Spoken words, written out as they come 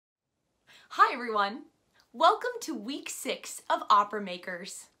Hi everyone! Welcome to week 6 of Opera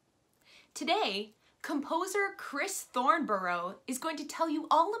Makers. Today, composer Chris Thornborrow is going to tell you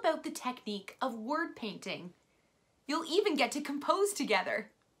all about the technique of word painting. You'll even get to compose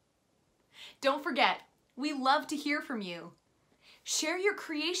together. Don't forget, we love to hear from you. Share your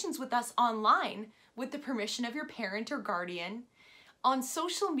creations with us online with the permission of your parent or guardian, on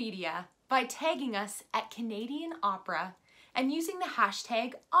social media by tagging us at Canadian Opera and using the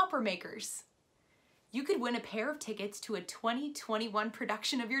hashtag OperaMakers. You could win a pair of tickets to a 2021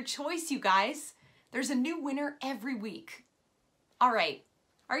 production of your choice, you guys. There's a new winner every week. All right,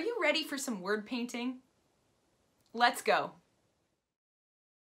 are you ready for some word painting? Let's go.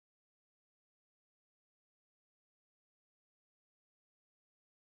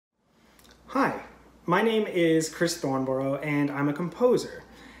 Hi, my name is Chris Thornborrow and I'm a composer.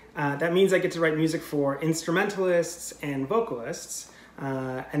 That means I get to write music for instrumentalists and vocalists,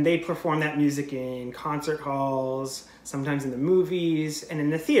 and they perform that music in concert halls, sometimes in the movies, and in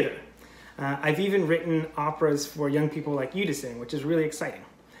the theater. I've even written operas for young people like you to sing, which is really exciting.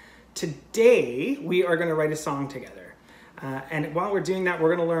 Today, we are going to write a song together. And while we're doing that,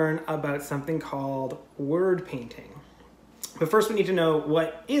 we're going to learn about something called word painting. But first, we need to know,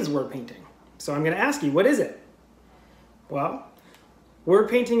 what is word painting? So I'm going to ask you, what is it? Well, word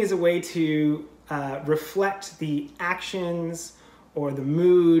painting is a way to reflect the actions or the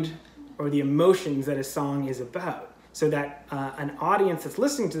mood or the emotions that a song is about, so that an audience that's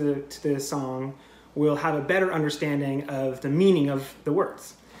listening to the song will have a better understanding of the meaning of the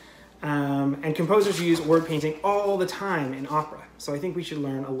words. And composers use word painting all the time in opera, so I think we should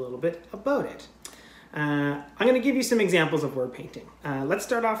learn a little bit about it. I'm going to give you some examples of word painting. Let's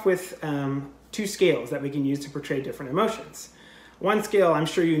start off with 2 scales that we can use to portray different emotions. One scale I'm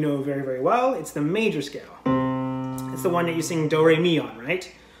sure you know very, very well. It's the major scale. It's the one that you sing do, re, mi on,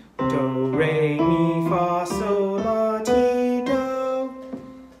 right? Do, re, mi, fa, sol, la, ti, do.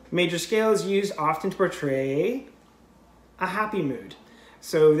 Major scale is used often to portray a happy mood.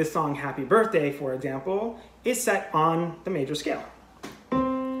 So this song, Happy Birthday, for example, is set on the major scale.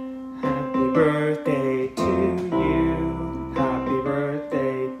 Happy birthday to you, happy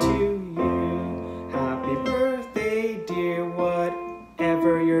birthday to you, happy birthday dear,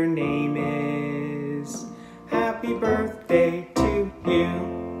 whatever your name is, happy birthday to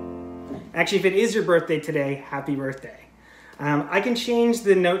you. Actually, if it is your birthday today, happy birthday. I can change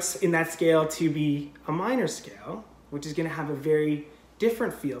the notes in that scale to be a minor scale, which is going to have a very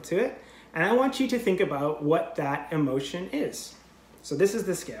different feel to it, and I want you to think about what that emotion is. So this is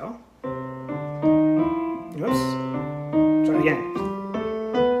the scale. Oops. Try it again.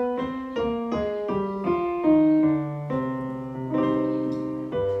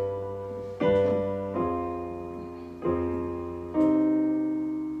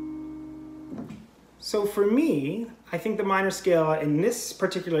 So for me, I think the minor scale in this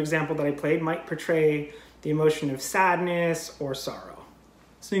particular example that I played might portray the emotion of sadness or sorrow.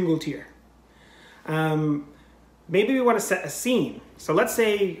 Single tear. Maybe we want to set a scene. So let's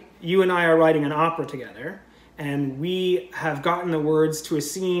say you and I are writing an opera together, and we have gotten the words to a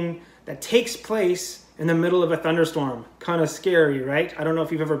scene that takes place in the middle of a thunderstorm. Kind of scary, right? I don't know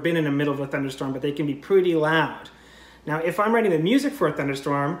if you've ever been in the middle of a thunderstorm, but they can be pretty loud. Now, if I'm writing the music for a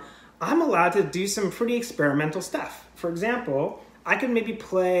thunderstorm, I'm allowed to do some pretty experimental stuff. For example, I could maybe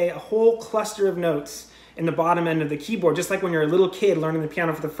play a whole cluster of notes in the bottom end of the keyboard, just like when you're a little kid learning the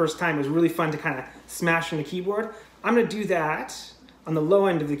piano for the first time. It was really fun to kind of smash on the keyboard. I'm going to do that on the low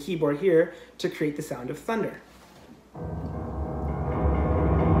end of the keyboard here to create the sound of thunder.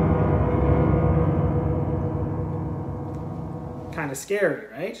 Kind of scary,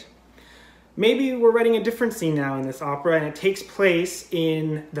 right? Maybe we're writing a different scene now in this opera, and it takes place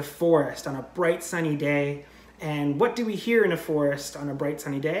in the forest on a bright sunny day. And what do we hear in a forest on a bright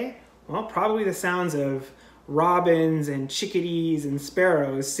sunny day? Well, probably the sounds of robins and chickadees and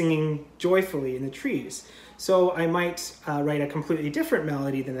sparrows singing joyfully in the trees. So I might write a completely different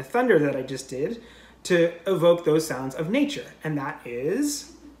melody than the thunder that I just did to evoke those sounds of nature, and that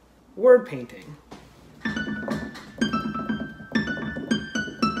is word painting.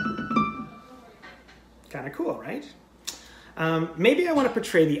 Kind of cool, right? Maybe I want to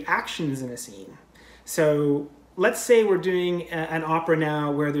portray the actions in a scene. So let's say we're doing an opera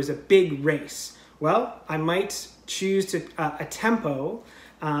now where there's a big race. Well, I might choose a tempo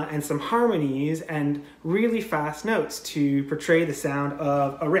and some harmonies and really fast notes to portray the sound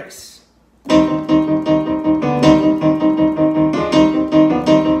of a race.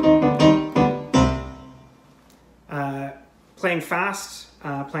 Playing fast,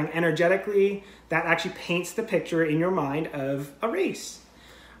 playing energetically, that actually paints the picture in your mind of a race.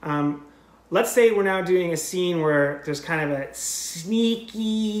 let's say we're now doing a scene where there's kind of a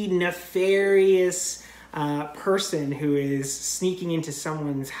sneaky, nefarious person who is sneaking into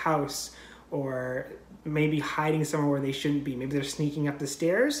someone's house, or maybe hiding somewhere where they shouldn't be. Maybe they're sneaking up the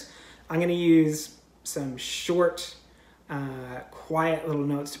stairs. I'm going to use some short, quiet little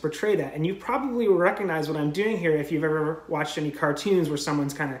notes to portray that. And you probably will recognize what I'm doing here if you've ever watched any cartoons where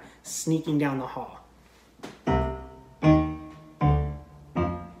someone's kind of sneaking down the hall.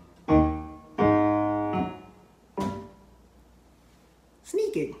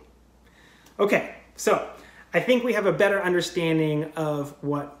 Sneaking. Okay, so I think we have a better understanding of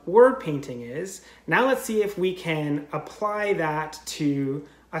what word painting is. Now let's see if we can apply that to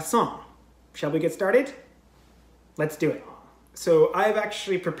a song. Shall we get started? Let's do it. So I've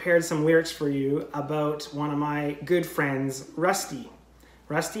actually prepared some lyrics for you about one of my good friends, Rusty.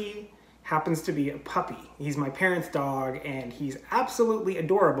 Rusty happens to be a puppy. He's my parents' dog, and he's absolutely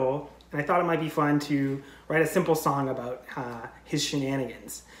adorable, and I thought it might be fun to write a simple song about his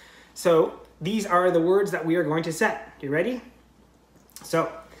shenanigans. So these are the words that we are going to set. You ready?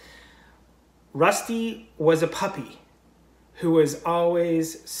 So, Rusty was a puppy who was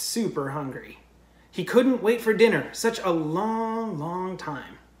always super hungry. He couldn't wait for dinner such a long, long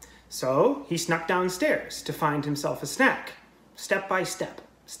time. So he snuck downstairs to find himself a snack. Step by step,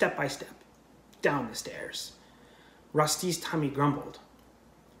 down the stairs. Rusty's tummy grumbled.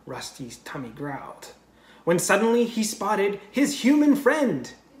 Rusty's tummy growled. When suddenly he spotted his human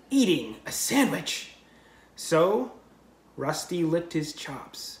friend eating a sandwich. So Rusty licked his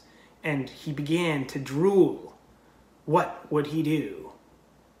chops and he began to drool. What would he do?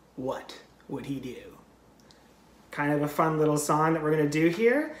 What would he do? Kind of a fun little song that we're going to do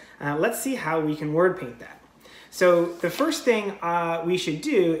here. Let's see how we can word paint that. So the first thing we should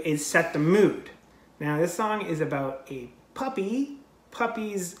do is set the mood. Now this song is about a puppy.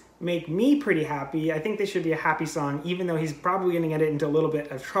 Puppies make me pretty happy. I think this should be a happy song, even though he's probably going to get into a little bit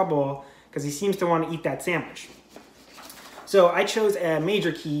of trouble because he seems to want to eat that sandwich. So I chose a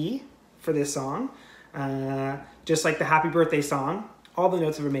major key for this song, just like the Happy Birthday song, all the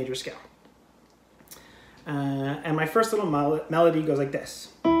notes of a major scale. And my first little melody goes like this.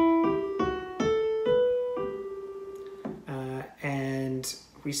 And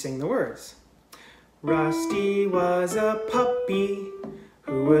we sing the words. Rusty was a puppy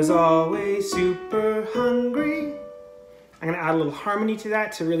who was always super hungry. I'm going to add a little harmony to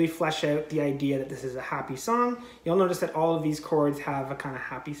that to really flesh out the idea that this is a happy song. You'll notice that all of these chords have a kind of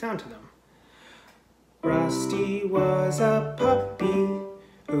happy sound to them. Rusty was a puppy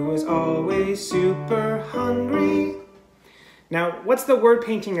who was always super hungry. Now, what's the word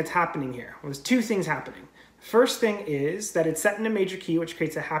painting that's happening here? Well, there's two things happening. First thing is that it's set in a major key, which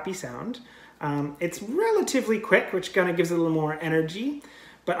creates a happy sound. It's relatively quick, which kind of gives it a little more energy.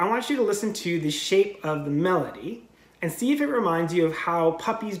 But I want you to listen to the shape of the melody and see if it reminds you of how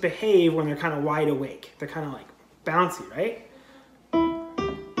puppies behave when they're kind of wide awake. They're kind of like bouncy, right?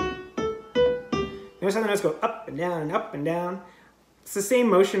 Notice how the notes go up and down and up and down. It's the same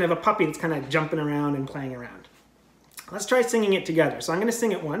motion of a puppy that's kind of jumping around and playing around. Let's try singing it together. So I'm going to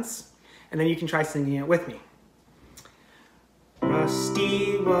sing it once, and then you can try singing it with me.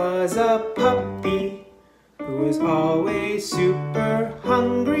 Rusty was a puppy who was always super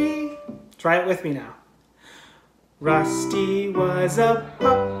hungry. Try it with me now. Rusty was a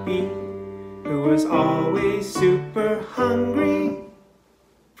puppy who was always super hungry.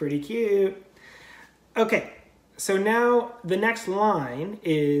 Pretty cute. Okay, so now the next line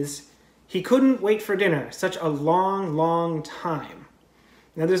is, he couldn't wait for dinner such a long, long time.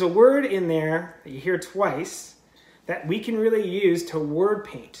 Now there's a word in there that you hear twice that we can really use to word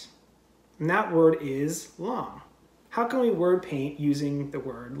paint. And that word is long. How can we word paint using the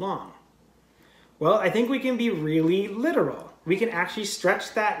word long? Well, I think we can be really literal. We can actually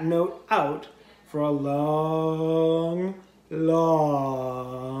stretch that note out for a long, long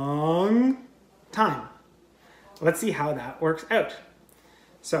time. Let's see how that works out.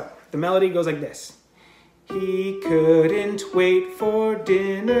 So the melody goes like this. He couldn't wait for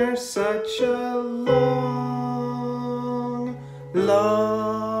dinner such a long,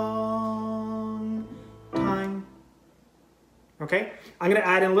 long time. Okay? I'm going to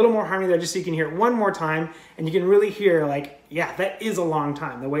add in a little more harmony there just so you can hear it one more time and you can really hear like, yeah, that is a long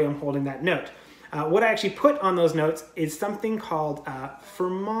time, the way I'm holding that note. What I actually put on those notes is something called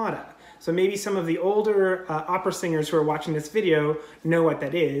fermata. So maybe some of the older opera singers who are watching this video know what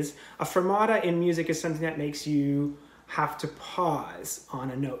that is. A fermata in music is something that makes you have to pause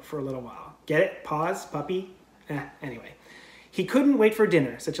on a note for a little while. Get it? Pause, puppy? Anyway. He couldn't wait for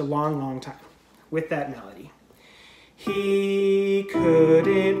dinner such a long, long time with that melody. He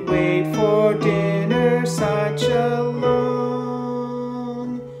couldn't wait for dinner such a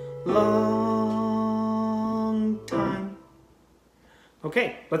long, long time.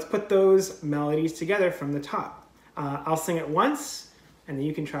 Okay, let's put those melodies together from the top. I'll sing it once, and then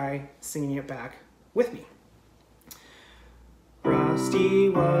you can try singing it back with me. Rusty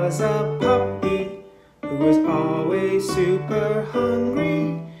was a puppy who was always super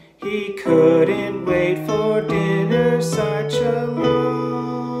hungry. He couldn't wait for dinner such a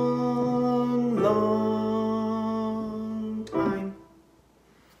long, long time.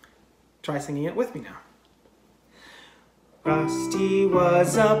 Try singing it with me now. Rusty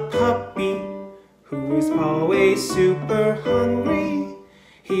was a puppy who was always super hungry.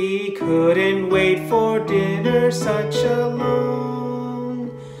 He couldn't wait for dinner such a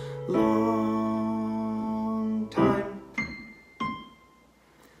long, long time.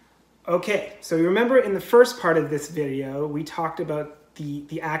 Okay, so you remember in the first part of this video, we talked about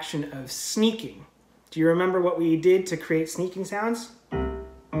the action of sneaking. Do you remember what we did to create sneaking sounds?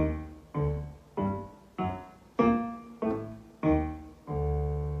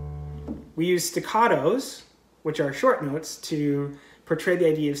 We use staccatos, which are short notes, to portray the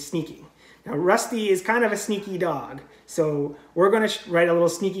idea of sneaking. Now, Rusty is kind of a sneaky dog, so we're going to write a little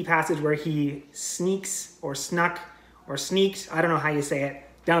sneaky passage where he sneaks or snuck or sneaked, I don't know how you say it,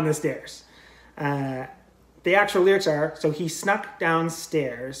 down the stairs. The actual lyrics are, so he snuck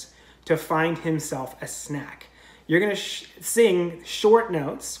downstairs to find himself a snack. You're going to sing short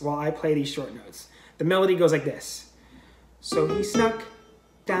notes while I play these short notes. The melody goes like this. So he snuck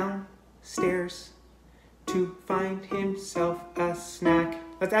downstairs to find himself a snack.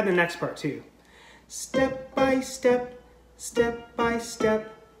 Let's add the next part too. Step by step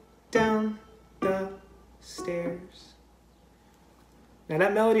down the stairs. Now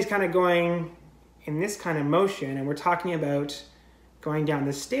that melody's kind of going in this kind of motion, and we're talking about going down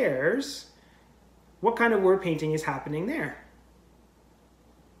the stairs. What kind of word painting is happening there?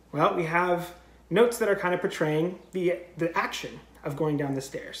 Well, we have notes that are kind of portraying the action of going down the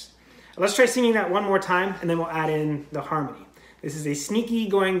stairs. Let's try singing that one more time, and then we'll add in the harmony. This is a sneaky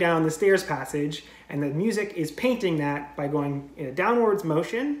going down the stairs passage, and the music is painting that by going in a downwards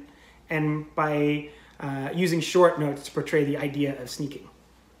motion and by using short notes to portray the idea of sneaking.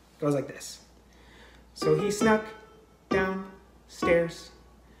 It goes like this. So he snuck downstairs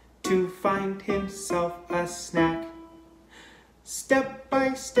to find himself a snack. Step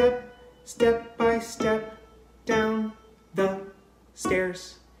by step down the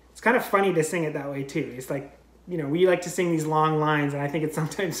stairs. It's kind of funny to sing it that way too. It's like, you know, we like to sing these long lines, and I think it's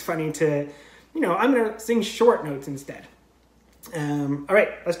sometimes funny to, you know, I'm going to sing short notes instead. All right,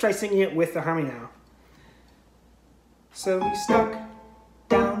 let's try singing it with the harmony now. So he snuck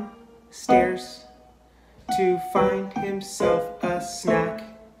downstairs to find himself a snack.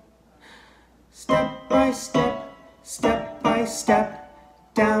 Step by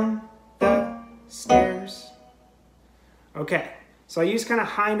step down the stairs. Okay, so I use kind of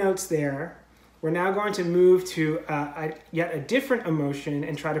high notes there. We're now going to move to yet a different emotion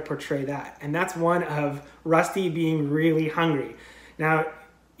and try to portray that. And that's one of Rusty being really hungry. Now,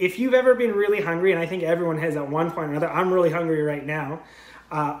 if you've ever been really hungry, and I think everyone has at one point or another, I'm really hungry right now,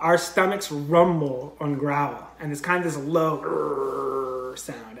 our stomachs rumble and growl. And it's kind of this low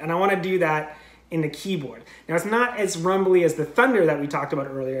sound. And I want to do that in the keyboard. Now, it's not as rumbly as the thunder that we talked about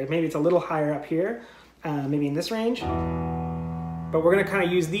earlier. Maybe it's a little higher up here, maybe in this range. But we're going to kind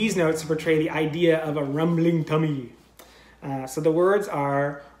of use these notes to portray the idea of a rumbling tummy. So the words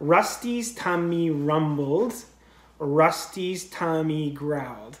are, Rusty's tummy rumbled, Rusty's tummy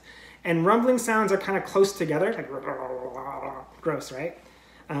growled. And rumbling sounds are kind of close together, like gross, right?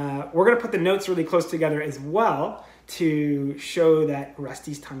 We're going to put the notes really close together as well to show that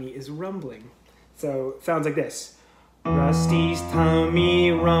Rusty's tummy is rumbling. So it sounds like this. Rusty's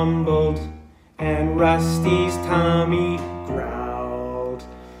tummy rumbled and Rusty's tummy growled.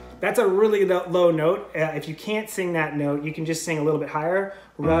 That's a really low note. If you can't sing that note, you can just sing a little bit higher.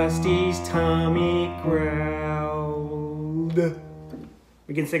 Rusty's tummy growled.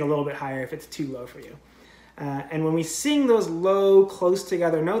 We can sing a little bit higher if it's too low for you. And when we sing those low, close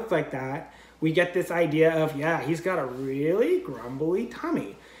together notes like that, we get this idea of, yeah, he's got a really grumbly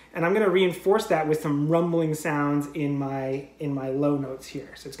tummy. And I'm going to reinforce that with some rumbling sounds in my low notes here.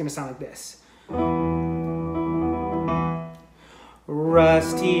 So it's going to sound like this.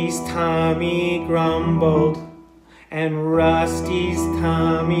 Rusty's tummy grumbled and Rusty's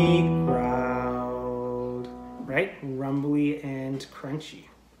tummy growled. Right? Rumbly and crunchy.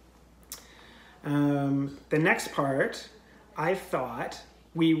 The next part, I thought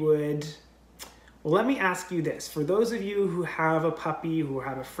we would Well, let me ask you this. For those of you who have a puppy, who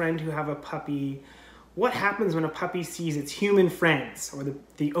have a friend who have a puppy, what happens when a puppy sees its human friends or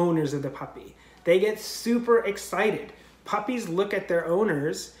the owners of the puppy? They get super excited. Puppies look at their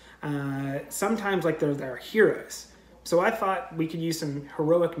owners sometimes like they're their heroes. So I thought we could use some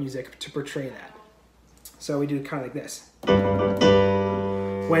heroic music to portray that. So we do kind of like this.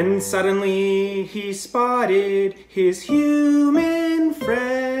 When suddenly he spotted his human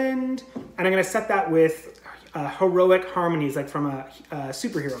friend. And I'm going to set that with heroic harmonies like from a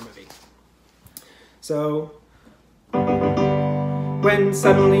superhero movie. So, when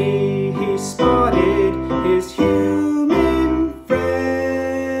suddenly he spotted his human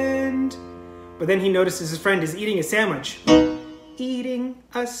friend. But then he notices his friend is eating a sandwich. Eating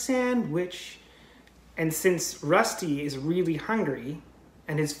a sandwich. And since Rusty is really hungry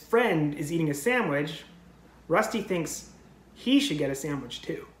and his friend is eating a sandwich, Rusty thinks he should get a sandwich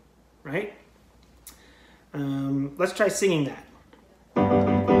too, right? Let's try singing that.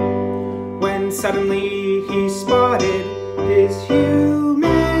 When suddenly he spotted his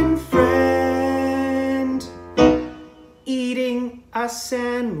human friend eating a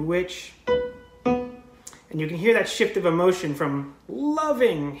sandwich. And you can hear that shift of emotion from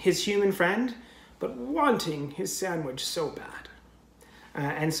loving his human friend, but wanting his sandwich so bad.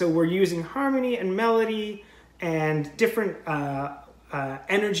 And so we're using harmony and melody and different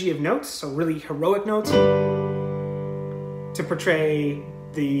energy of notes, so really heroic notes, to portray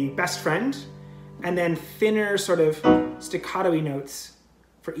the best friend, and then thinner sort of staccato-y notes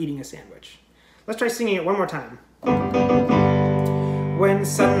for eating a sandwich. Let's try singing it one more time. When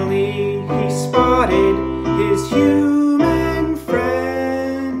suddenly he spotted his human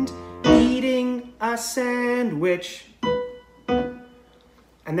friend eating a sandwich.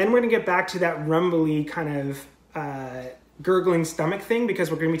 And then we're gonna get back to that rumbly kind of gurgling stomach thing because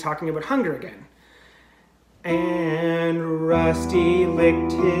we're gonna be talking about hunger again. And Rusty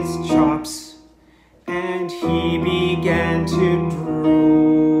licked his chops and he began to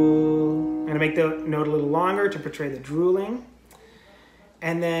drool. I'm gonna make the note a little longer to portray the drooling.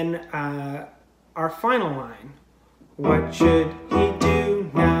 And then our final line, what should he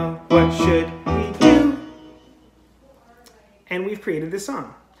do now? What should he do? And we've created this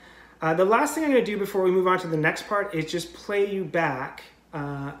song. The last thing I'm gonna do before we move on to the next part is just play you back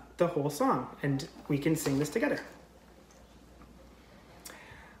the whole song, and we can sing this together.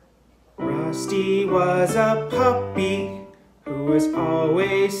 Rusty was a puppy who was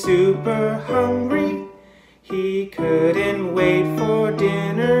always super hungry. He couldn't wait for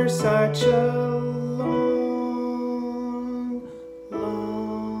dinner such a long,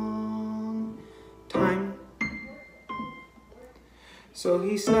 long time. So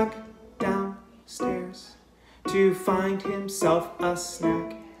he snuck downstairs to find himself a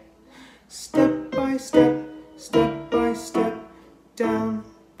snack. Step by step down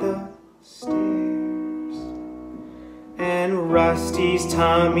the stairs. And Rusty's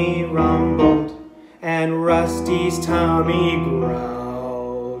tummy rumbled, and Rusty's tummy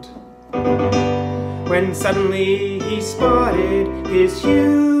growled. When suddenly he spotted his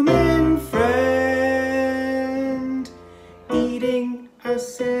human friend eating a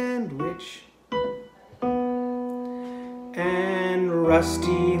sandwich. And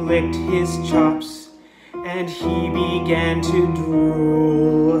Rusty licked his chops and he began to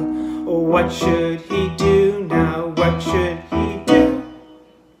drool. What should he do now? What should he do?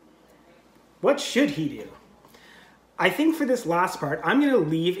 What should he do? I think for this last part, I'm going to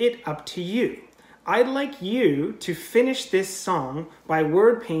leave it up to you. I'd like you to finish this song by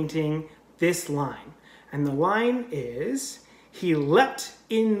word painting this line. And the line is, he leapt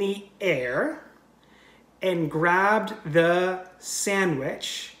in the air and grabbed the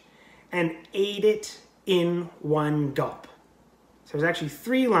sandwich and ate it in one gulp. So there's actually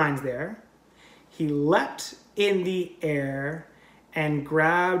 3 lines there. He leapt in the air and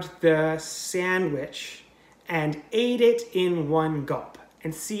grabbed the sandwich and ate it in one gulp.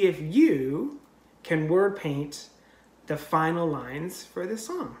 And see if you can word paint the final lines for this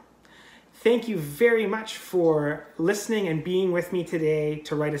song. Thank you very much for listening and being with me today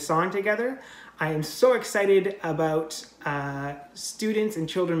to write a song together. I am so excited about students and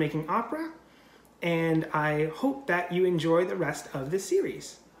children making opera, and I hope that you enjoy the rest of the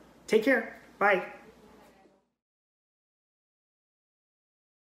series. Take care. Bye.